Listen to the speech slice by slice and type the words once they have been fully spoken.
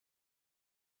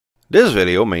This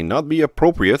video may not be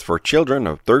appropriate for children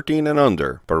of 13 and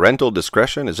under. Parental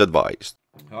discretion is advised.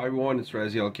 Hi everyone, it's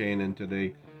Raziel Kane, and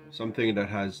today something that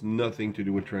has nothing to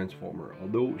do with Transformer,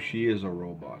 although she is a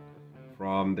robot,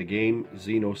 from the game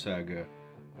Xenosaga,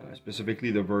 specifically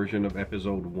the version of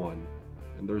episode 1.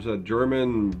 And there's a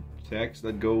German text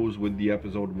that goes with the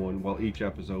episode 1, well, each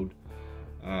episode.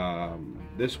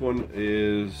 This one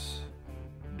is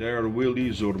Der Willy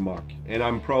Zurmak, and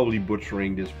I'm probably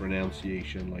butchering this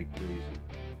pronunciation like crazy.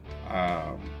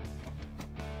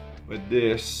 But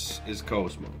this is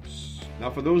Kos-Mos. Now,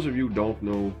 for those of you who don't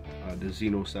know the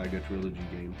Xenosaga trilogy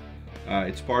game,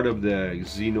 it's part of the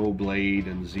Xenoblade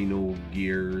and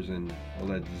Xenogears and all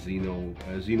that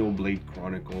Xenoblade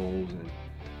Chronicles, and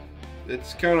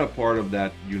it's kind of part of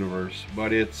that universe,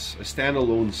 but it's a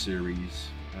standalone series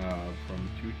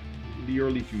from the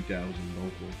early 2000s,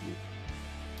 don't quote me.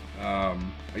 I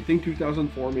think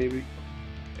 2004 maybe,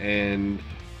 and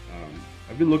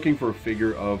I've been looking for a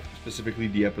figure of specifically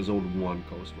the episode 1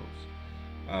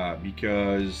 Kos-Mos,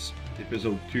 because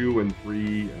episode 2 and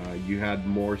 3 you had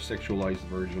more sexualized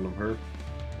version of her,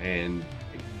 and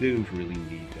I didn't really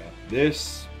need that.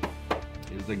 This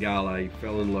is the gal I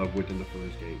fell in love with in the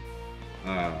first game.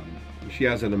 She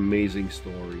has an amazing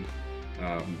story.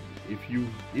 If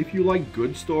you like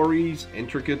good stories,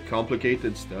 intricate,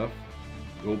 complicated stuff,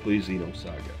 go play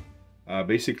Xenosaga.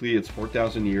 Basically, it's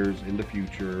 4,000 years in the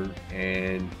future,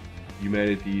 and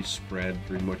humanity spread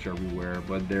pretty much everywhere,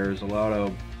 but there's a lot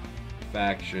of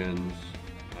factions,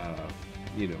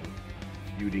 you know,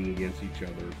 feuding against each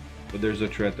other. But there's a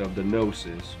threat of the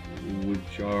Gnosis,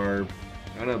 which are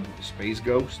kind of space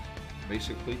ghosts,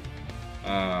 basically,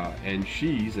 and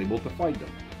she's able to fight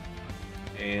them,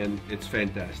 and it's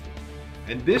fantastic.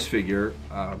 And this figure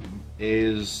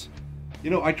is, you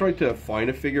know, I tried to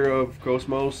find a figure of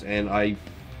Kos-Mos, and I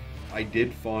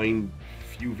did find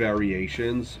few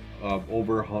variations of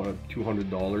over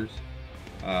 $200,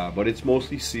 but it's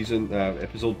mostly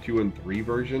episode 2 and 3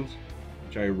 versions,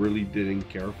 which I really didn't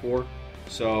care for.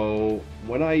 So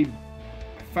when I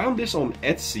found this on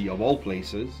Etsy of all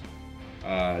places,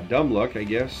 dumb luck I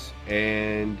guess,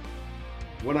 and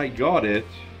when I got it,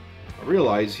 I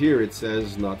realized here it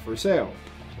says not for sale.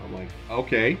 So I'm like,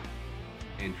 okay,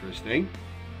 interesting.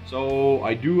 So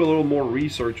I do a little more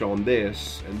research on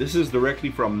this, and this is directly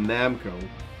from Namco,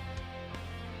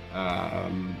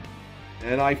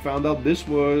 and I found out this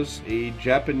was a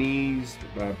Japanese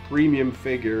premium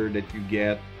figure that you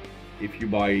get if you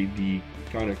buy the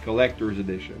kind of collector's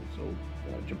edition. So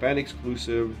Japan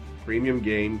exclusive premium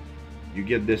game, you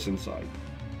get this inside.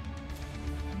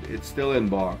 It's still in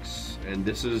box, and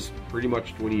this is pretty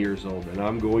much 20 years old, and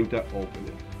I'm going to open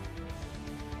it.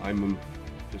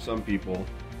 To some people,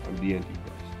 I'm the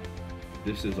Antichrist.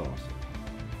 This is awesome.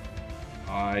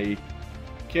 I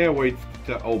can't wait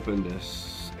to open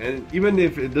this. And even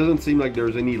if it doesn't seem like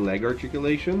there's any leg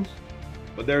articulations,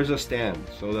 but there's a stand,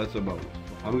 so that's a bonus.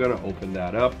 I'm gonna open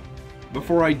that up.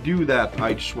 Before I do that,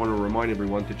 I just want to remind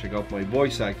everyone to check out my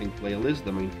voice acting playlist,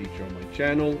 the main feature on my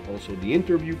channel. Also the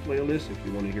interview playlist if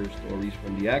you want to hear stories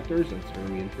from the actors. That's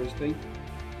very interesting.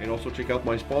 And also check out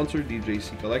my sponsor,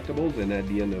 DJC Collectibles, and at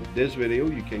the end of this video,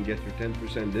 you can get your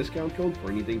 10% discount code for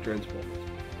anything Transformers.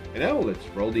 And now, let's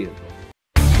roll the intro.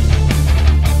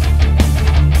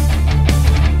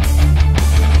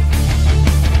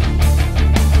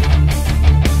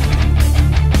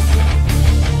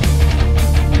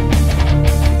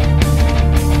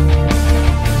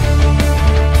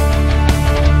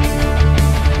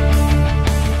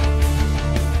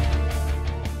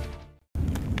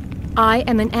 I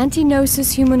am an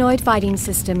anti-gnosis humanoid fighting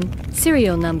system,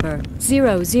 serial number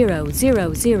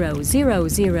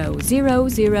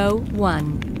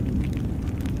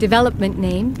 00000001. Development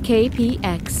name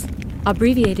KPX,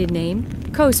 abbreviated name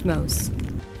Kos-Mos.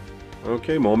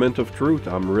 Okay, moment of truth.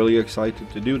 I'm really excited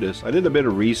to do this. I did a bit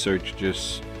of research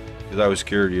just because I was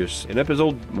curious. In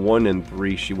episode 1 and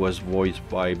 3, she was voiced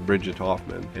by Bridget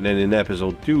Hoffman, and then in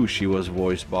episode 2, she was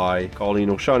voiced by Colleen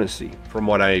O'Shaughnessy. From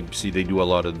what I see, they do a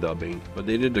lot of dubbing, but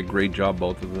they did a great job,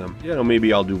 both of them. You know,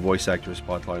 maybe I'll do voice actor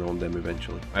spotlight on them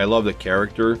eventually. I love the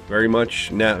character very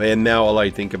much, and now all I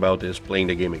think about is playing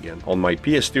the game again on my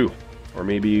PS2, or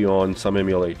maybe on some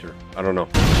emulator. I don't know.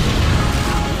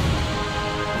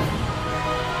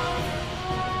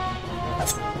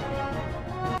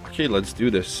 Okay, let's do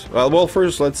this. Well,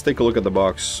 first let's take a look at the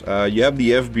box. You have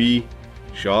the FB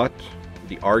shot,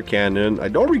 the R cannon. I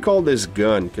don't recall this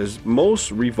gun because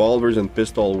most revolvers and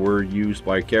pistols were used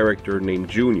by a character named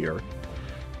Junior.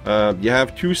 You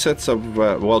have two sets of,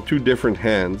 well, two different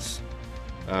hands.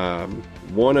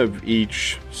 One of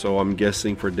each, so I'm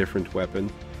guessing for different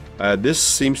weapons. This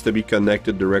seems to be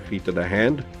connected directly to the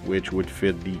hand, which would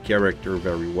fit the character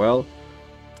very well.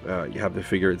 You have the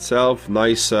figure itself,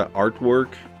 nice artwork,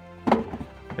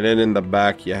 and then in the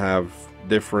back you have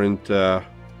different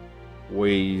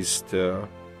ways to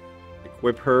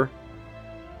equip her,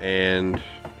 and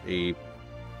a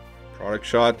product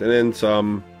shot, and then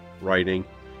some writing.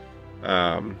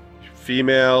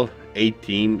 Female,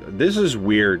 18. This is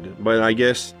weird, but I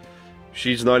guess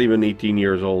she's not even 18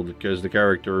 years old because the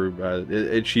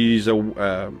character, she's a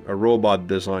robot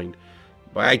designed.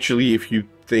 But actually, if you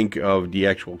think of the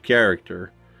actual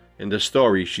character in the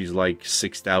story, she's like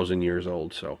 6,000 years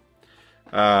old. So,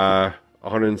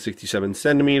 167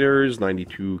 centimeters,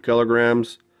 92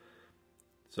 kilograms.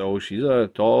 So she's a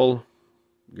tall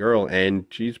girl, and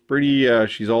she's pretty.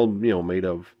 She's all made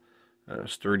of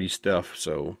sturdy stuff.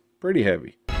 So pretty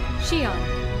heavy. Shion,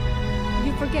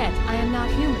 you forget I am not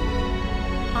human.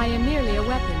 I am merely a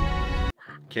weapon.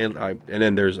 Can't I? And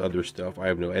then there's other stuff. I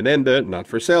have no. And then the not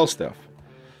for sale stuff.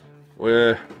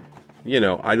 Well,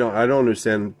 I don't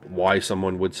understand why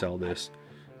someone would sell this,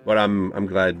 but I'm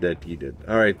glad that he did.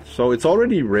 All right, so it's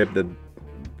already ripped. The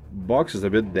box is a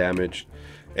bit damaged,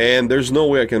 and there's no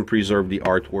way I can preserve the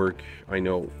artwork. I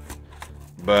know,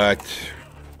 but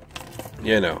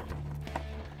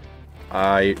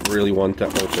I really want to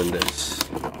open this.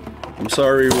 I'm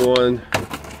sorry, everyone.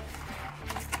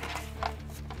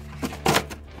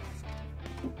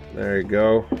 There you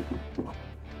go.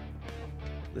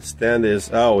 The stand is,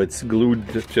 it's glued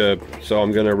to, so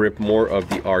I'm gonna rip more of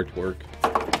the artwork.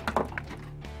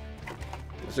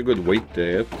 There's a good weight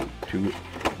to it.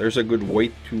 There's a good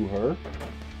weight to her.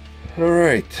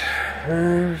 Alright.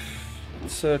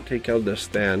 Let's take out the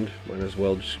stand. Might as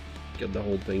well just get the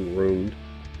whole thing ruined.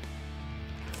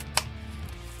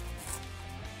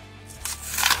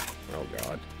 Oh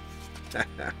god.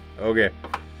 Okay.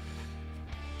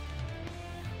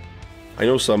 I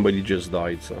know somebody just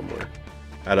died somewhere.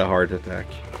 Had a heart attack.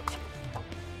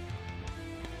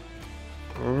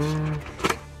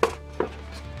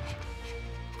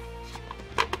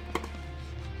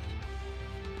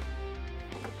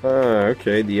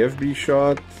 Okay, the FB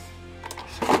shot.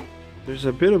 There's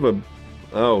a bit of a...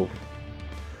 Oh.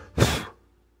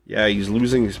 Yeah, he's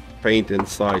losing his paint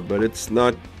inside, but it's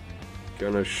not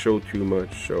gonna show too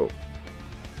much, so...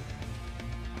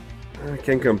 I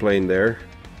can't complain there.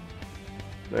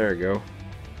 There you go.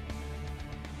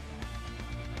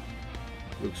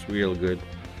 Looks real good.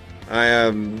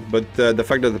 But the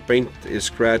fact that the paint is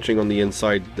scratching on the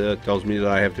inside tells me that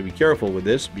I have to be careful with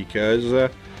this, because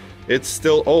it's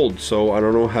still old, so I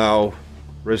don't know how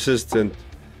resistant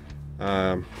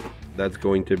that's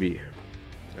going to be.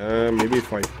 Maybe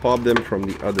if I pop them from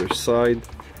the other side,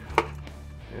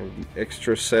 and the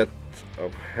extra set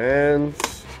of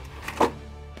hands.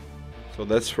 So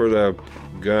that's for the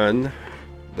gun,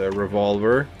 the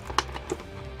revolver.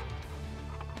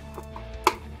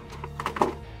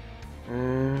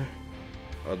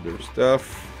 Other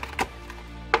stuff.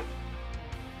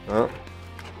 There's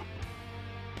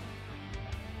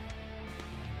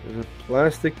a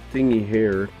plastic thingy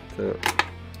here to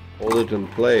hold it in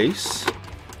place.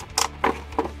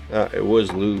 It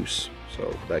was loose,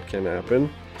 so that can happen.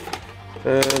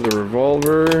 The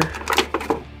revolver.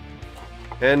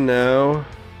 And now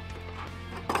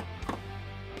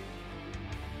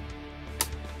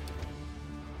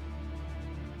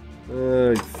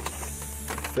I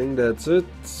think that's it.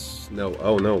 No,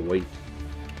 oh no, wait.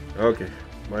 Okay,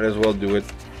 might as well do it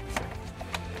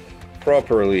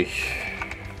properly.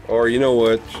 Or you know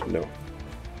what? No.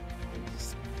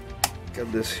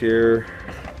 Got this here.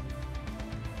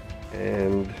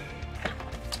 And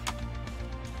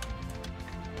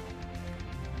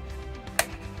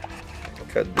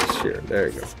cut this here. There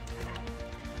you go.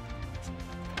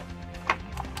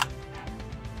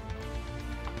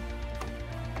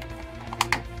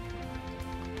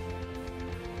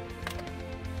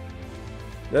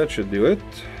 That should do it.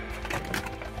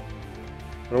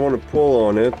 I want to pull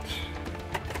on it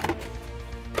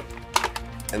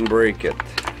and break it.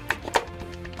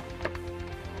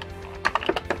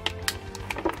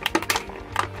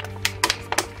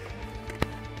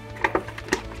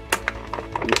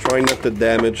 I'm trying not to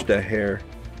damage the hair.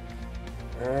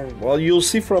 Well, you'll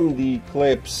see from the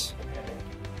clips,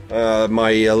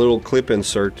 my little clip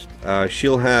insert,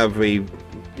 she'll have a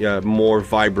more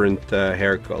vibrant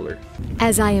hair color.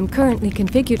 As I am currently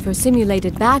configured for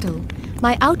simulated battle,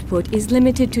 my output is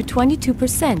limited to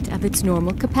 22% of its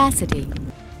normal capacity.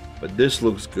 But this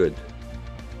looks good.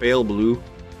 Pale blue.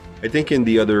 I think in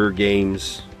the other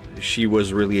games she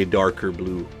was really a darker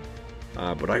blue,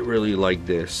 but I really like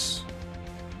this.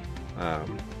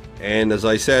 And as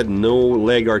I said, no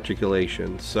leg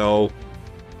articulation. So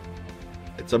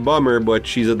it's a bummer, but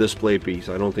she's a display piece.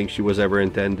 I don't think she was ever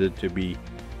intended to be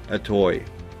a toy.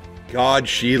 God,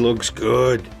 she looks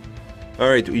good.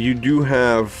 Alright, you do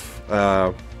have...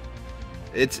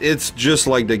 It's just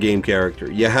like the game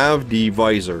character. You have the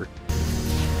visor.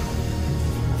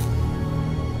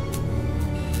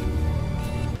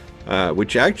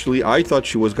 Which actually, I thought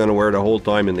she was gonna wear the whole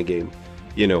time in the game.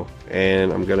 You know,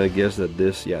 and I'm gonna guess that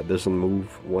this, yeah, doesn't move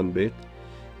one bit.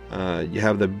 You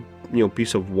have the, you know,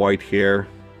 piece of white hair.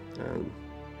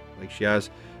 Like she has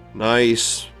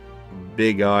nice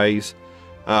big eyes.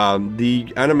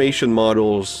 The animation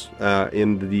models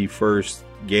in the first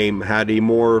game had a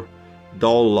more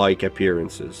doll-like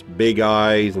appearances. Big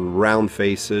eyes and round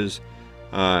faces.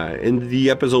 In the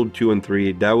episode 2 and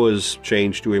 3, that was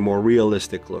changed to a more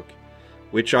realistic look,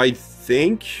 which I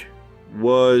think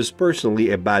was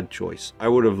personally a bad choice. I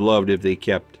would have loved if they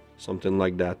kept something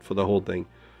like that for the whole thing.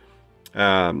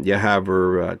 You have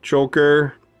her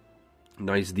choker,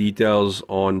 nice details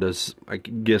on this, I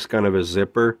guess, kind of a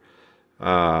zipper.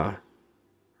 Her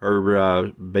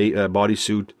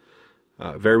bodysuit,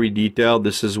 very detailed.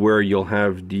 This is where you'll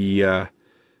have the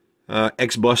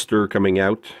X-Buster coming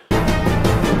out.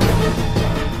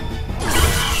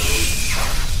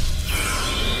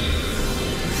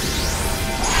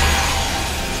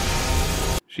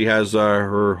 She has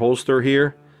her holster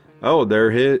here. Oh,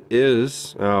 there it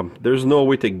is. There's no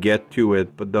way to get to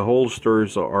it, but the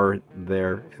holsters are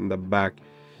there in the back.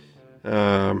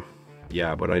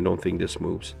 Yeah, but I don't think this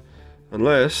moves.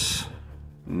 Unless...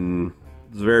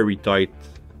 it's very tight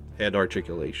head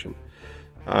articulation.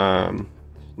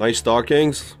 Nice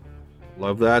stockings.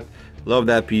 Love that. Love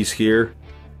that piece here.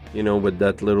 You know, with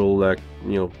that little,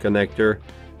 you know, connector.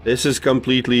 This is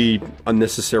completely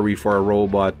unnecessary for a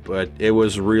robot, but it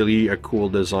was really a cool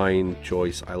design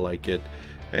choice. I like it.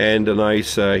 And a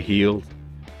nice heel.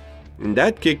 And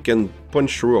that kick can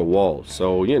punch through a wall,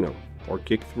 so, you know, or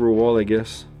kick through a wall, I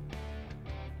guess.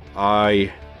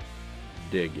 I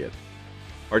dig it.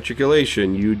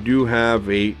 Articulation, you do have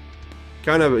a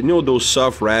kind of, you know, those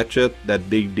soft ratchet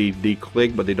that they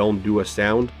click, but they don't do a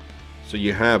sound. So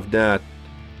you have that,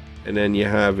 and then you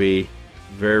have a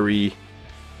very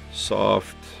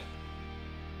soft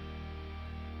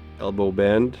elbow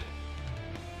bend.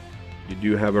 You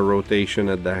do have a rotation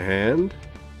at the hand,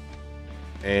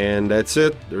 and that's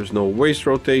it. There's no waist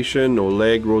rotation, no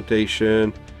leg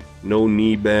rotation, no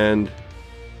knee bend.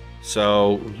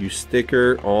 So you stick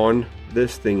her on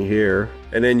this thing here,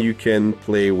 and then you can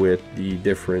play with the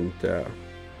different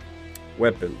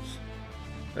weapons.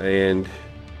 And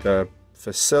to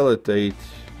facilitate,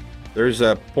 there's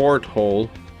a porthole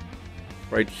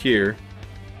right here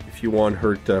if you want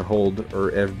her to hold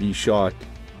her FB shot.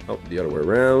 Oh, the other way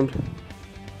around,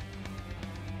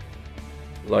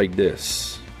 like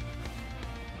this.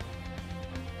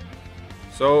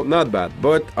 So not bad,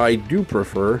 but I do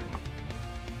prefer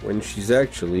when she's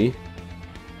actually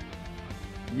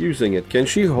using it. Can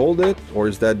she hold it, or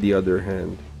is that the other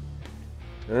hand?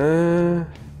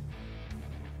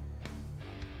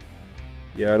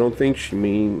 Yeah, I don't think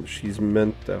she's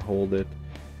meant to hold it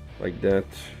like that.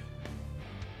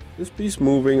 This piece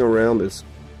moving around is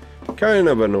kind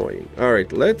of annoying.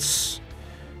 Alright, let's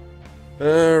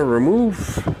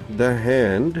remove the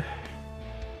hand.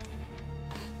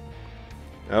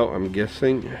 Oh, I'm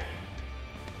guessing.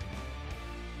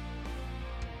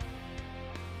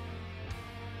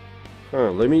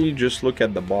 Let me just look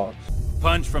at the box.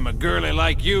 Punch from a girly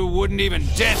like you wouldn't even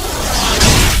dent.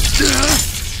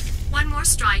 One more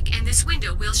strike and this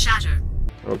window will shatter.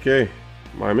 Okay,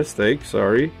 my mistake,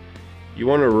 sorry. You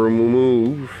want to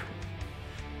remove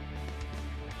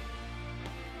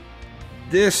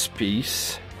this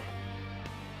piece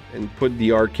and put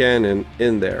the R-Cannon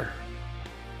in there.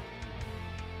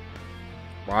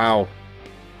 Wow,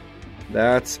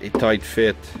 that's a tight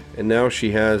fit. And now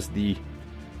she has the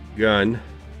gun.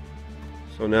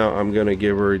 So now I'm gonna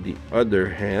give her the other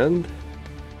hand,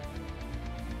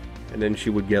 and then she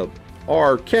would get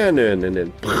R-Cannon and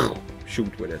then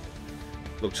shoot with it.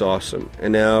 Looks awesome.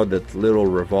 And now that little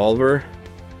revolver.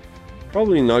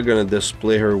 Probably not gonna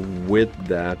display her with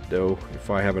that though, if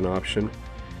I have an option.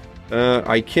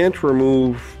 I can't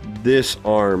remove this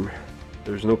arm.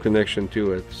 There's no connection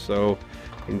to it. So,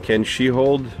 and can she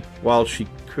hold? Well, she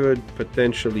could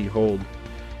potentially hold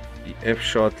the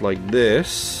F-shot like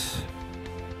this.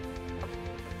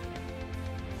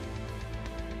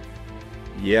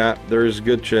 Yeah, there's a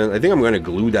good chance. I think I'm going to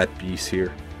glue that piece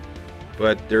here.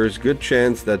 But there's good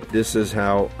chance that this is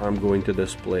how I'm going to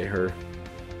display her,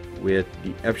 with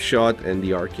the F-shot and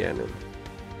the R-Cannon.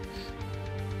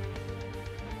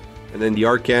 And then the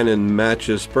arc cannon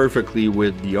matches perfectly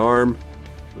with the arm.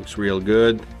 Looks real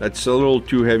good. That's a little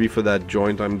too heavy for that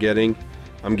joint I'm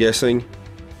guessing.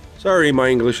 Sorry, my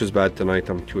English is bad tonight.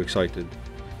 I'm too excited.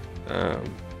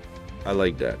 I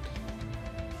like that.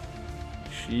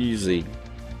 She's a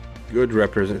good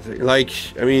representation. Like,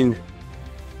 I mean,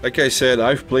 like I said,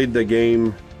 I've played the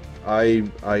game. I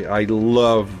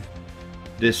love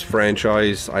this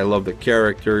franchise. I love the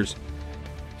characters.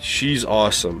 She's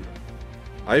awesome.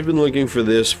 I've been looking for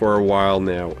this for a while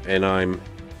now, and I'm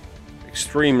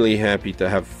extremely happy to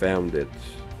have found it.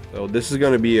 So this is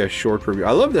going to be a short review.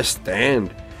 I love the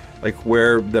stand, like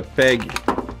where the peg,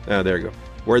 there you go,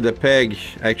 where the peg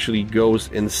actually goes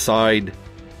inside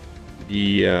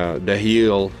the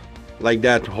heel, like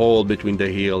that hole between the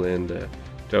heel and the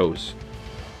toes,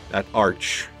 that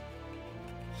arch.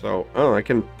 So, oh, I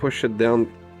can push it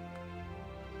down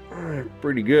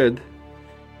pretty good.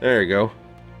 There you go.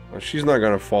 Well, she's not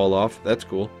gonna fall off. That's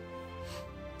cool.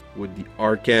 With the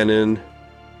arc cannon,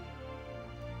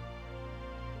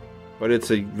 but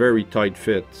it's a very tight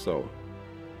fit, so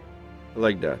I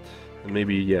like that. And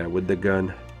maybe, yeah, with the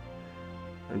gun.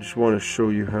 I just want to show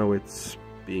you how it's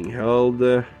being held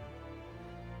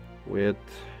with.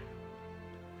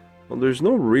 Well, there's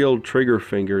no real trigger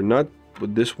finger, not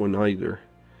with this one either,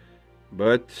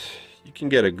 but you can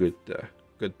get a good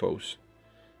pose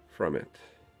from it.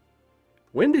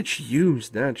 When did she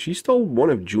use that? She stole one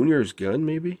of Junior's gun,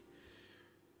 maybe?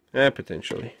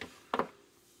 Potentially.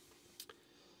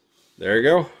 There you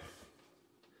go.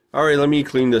 Alright, let me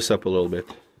clean this up a little bit.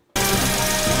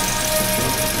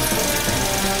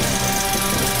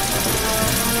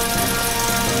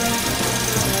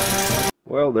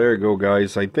 Well, there you go,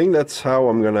 guys. I think that's how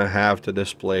I'm gonna have to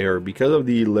display her because of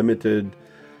the limited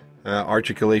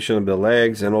articulation of the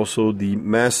legs and also the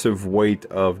massive weight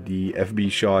of the FB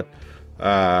shot.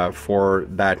 For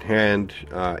that hand,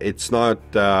 it's not,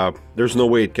 there's no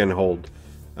way it can hold.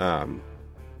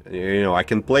 You know, I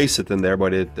can place it in there,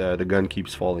 but the gun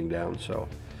keeps falling down. So,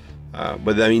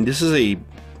 but I mean, this is a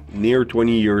near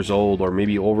 20 years old or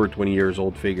maybe over 20 years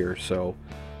old figure. So,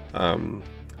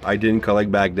 I didn't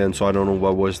collect back then, so I don't know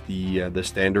what was the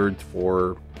standard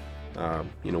for,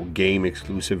 you know, game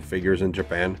exclusive figures in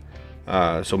Japan.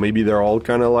 So maybe they're all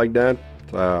kind of like that,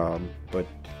 but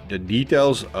the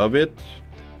details of it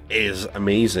is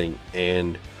amazing,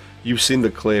 and you've seen the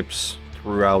clips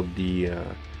throughout the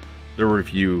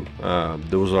review.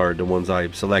 Those are the ones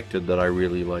I've selected that I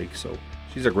really like. So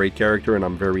she's a great character, and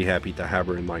I'm very happy to have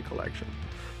her in my collection.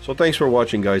 So thanks for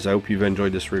watching, guys. I hope you've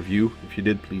enjoyed this review. If you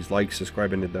did, please like,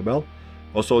 subscribe, and hit the bell.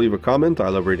 Also leave a comment. I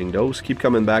love reading those. Keep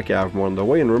coming back. I have more on the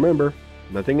way, and remember,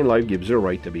 nothing in life gives you a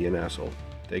right to be an asshole.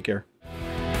 Take care.